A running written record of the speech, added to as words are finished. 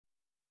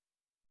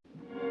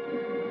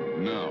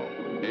Now,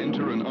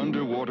 enter an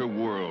underwater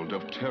world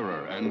of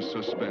terror and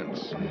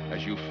suspense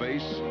as you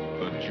face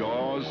the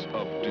jaws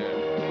of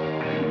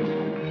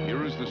death.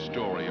 Here is the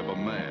story of a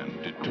man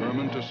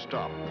determined to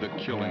stop the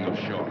killing of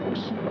sharks.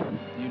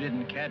 You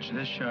didn't catch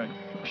this shark.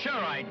 Sure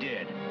I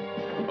did.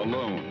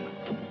 Alone,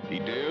 he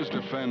dares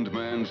defend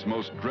man's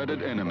most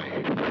dreaded enemy,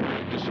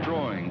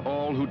 destroying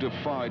all who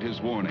defied his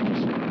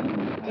warnings.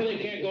 Well, they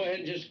can't go ahead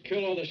and just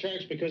kill all the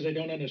sharks because they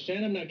don't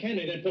understand them. Now, can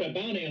they? They'd put a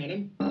bounty on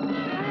them.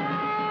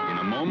 In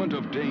a moment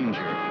of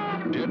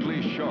danger,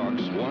 deadly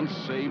sharks once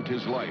saved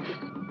his life.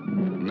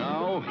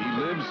 Now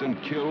he lives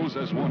and kills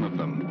as one of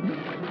them,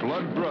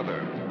 blood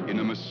brother in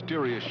a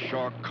mysterious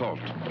shark cult.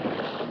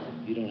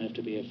 You don't have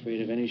to be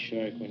afraid of any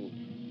shark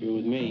when you're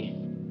with me.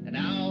 And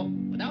now,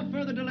 without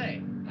further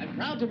delay, I'm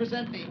proud to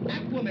present the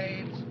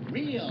Aquamaids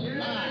Real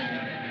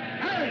Live.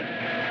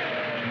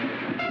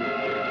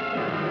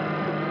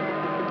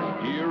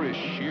 Here is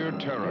sheer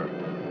terror,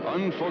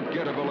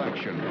 unforgettable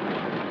action,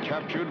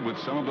 captured with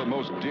some of the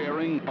most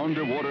daring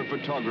underwater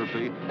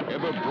photography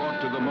ever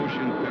brought to the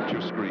motion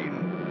picture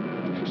screen.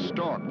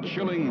 Stark,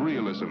 chilling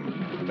realism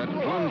that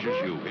plunges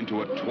you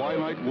into a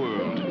twilight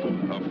world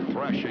of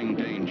thrashing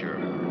danger.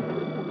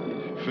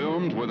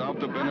 Filmed without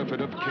the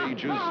benefit of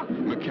cages,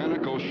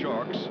 mechanical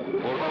sharks,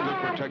 or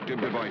other protective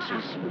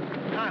devices.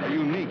 A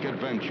unique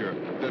adventure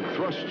that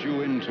thrusts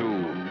you into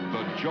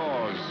the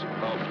jaws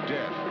of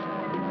death.